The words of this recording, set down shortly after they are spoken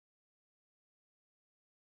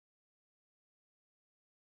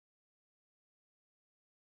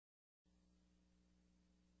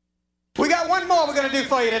one more we're gonna do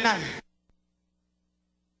for you tonight.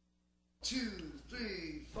 2,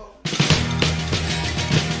 3, 4.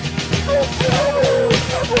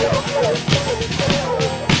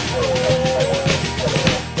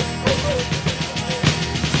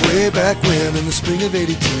 Way back when, in the spring of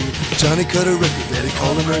 '82, Johnny cut a record that he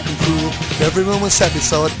called American Fool. Everyone was happy,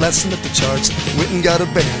 saw it blasting up the charts. Went and got a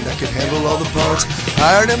band that could handle all the parts.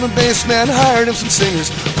 Hired him a bass man, hired him some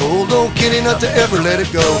singers. Told old Kenny not to ever let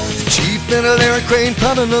it go. The chief and a Larry Crane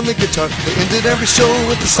pounding on the guitar. They ended every show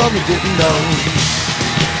with the song he didn't know.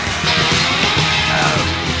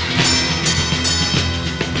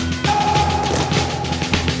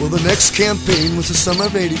 Well, the next campaign was the summer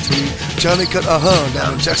of '83. Johnny cut a hunt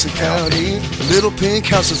down in Jackson County. Little Pink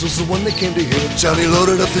Houses was the one that came to hear. Johnny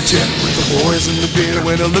loaded up the jet with the boys and the beer.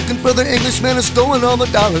 Went a-looking for the Englishman and stolen all the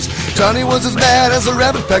dollars. Johnny was as mad as a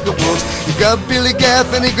rabid pack of wolves. He grabbed Billy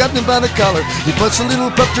Gaff and he grabbed him by the collar. He punched a little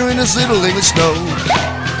puppter in his little English nose.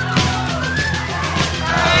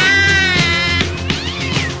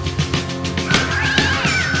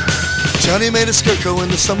 Johnny made a scarecrow in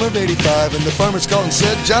the summer of '85, and the farmers called and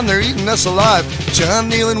said, "John, they're eating us alive." John,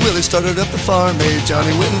 Neil, and Willie started up the farm aid.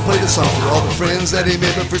 Johnny went and played a song for all the friends that he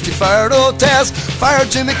made, but first he fired old Taz, fired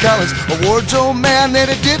Jimmy Collins, a wardrobe man that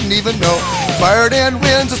he didn't even know. He fired Ann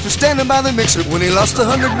Wynn just for standing by the mixer when he lost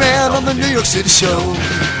 100 grand on the New York City show.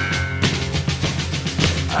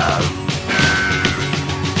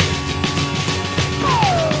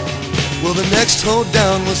 Well, the next hold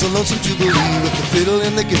down was the Lonesome Jubilee, with the fiddle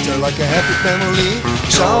and the guitar like a happy family.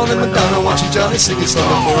 Sean and Madonna watching Johnny sing his song.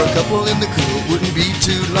 For a couple in the crew, it wouldn't be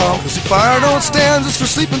too long, cause he fired old Stan just for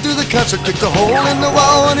sleeping through the concert. Kicked a hole in the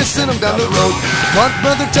wall and he sent him down the road. Caught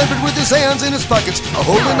Brother Tedford with his hands in his pockets,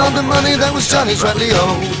 holding on to money that was Johnny's rightly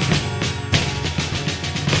owed.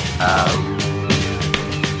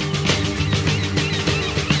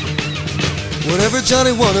 Whatever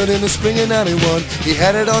Johnny wanted in the spring of '91, he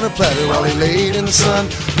had it on a platter while he laid in the sun.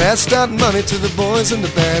 Passed out money to the boys in the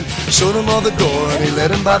band, showed them all the door and he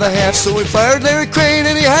led them by the hand. So he fired Larry Crane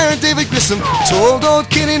and he hired David Grissom. Told old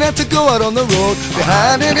Kenny not to go out on the road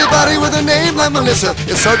behind anybody with a name like Melissa.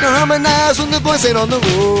 It's hard to harmonize when the boys ain't on the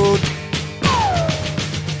road.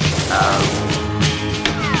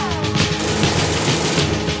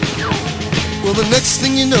 Well, the next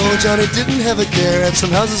thing you know, Johnny didn't have a care. Had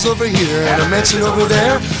some houses over here and a mansion over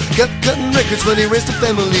there. Kept cutting records when he raised a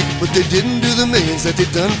family, but they didn't do the millions that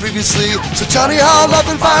they'd done previously. So Johnny hauled up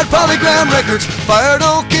and fired Polygram Records, fired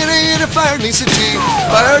old Kenny and he fired Lisa G.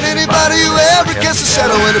 Fired anybody who ever casts a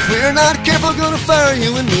shadow, and if we're not careful, gonna fire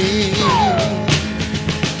you and me.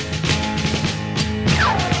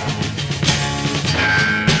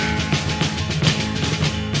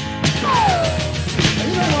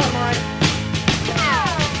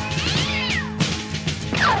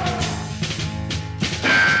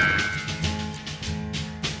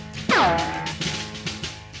 Oh.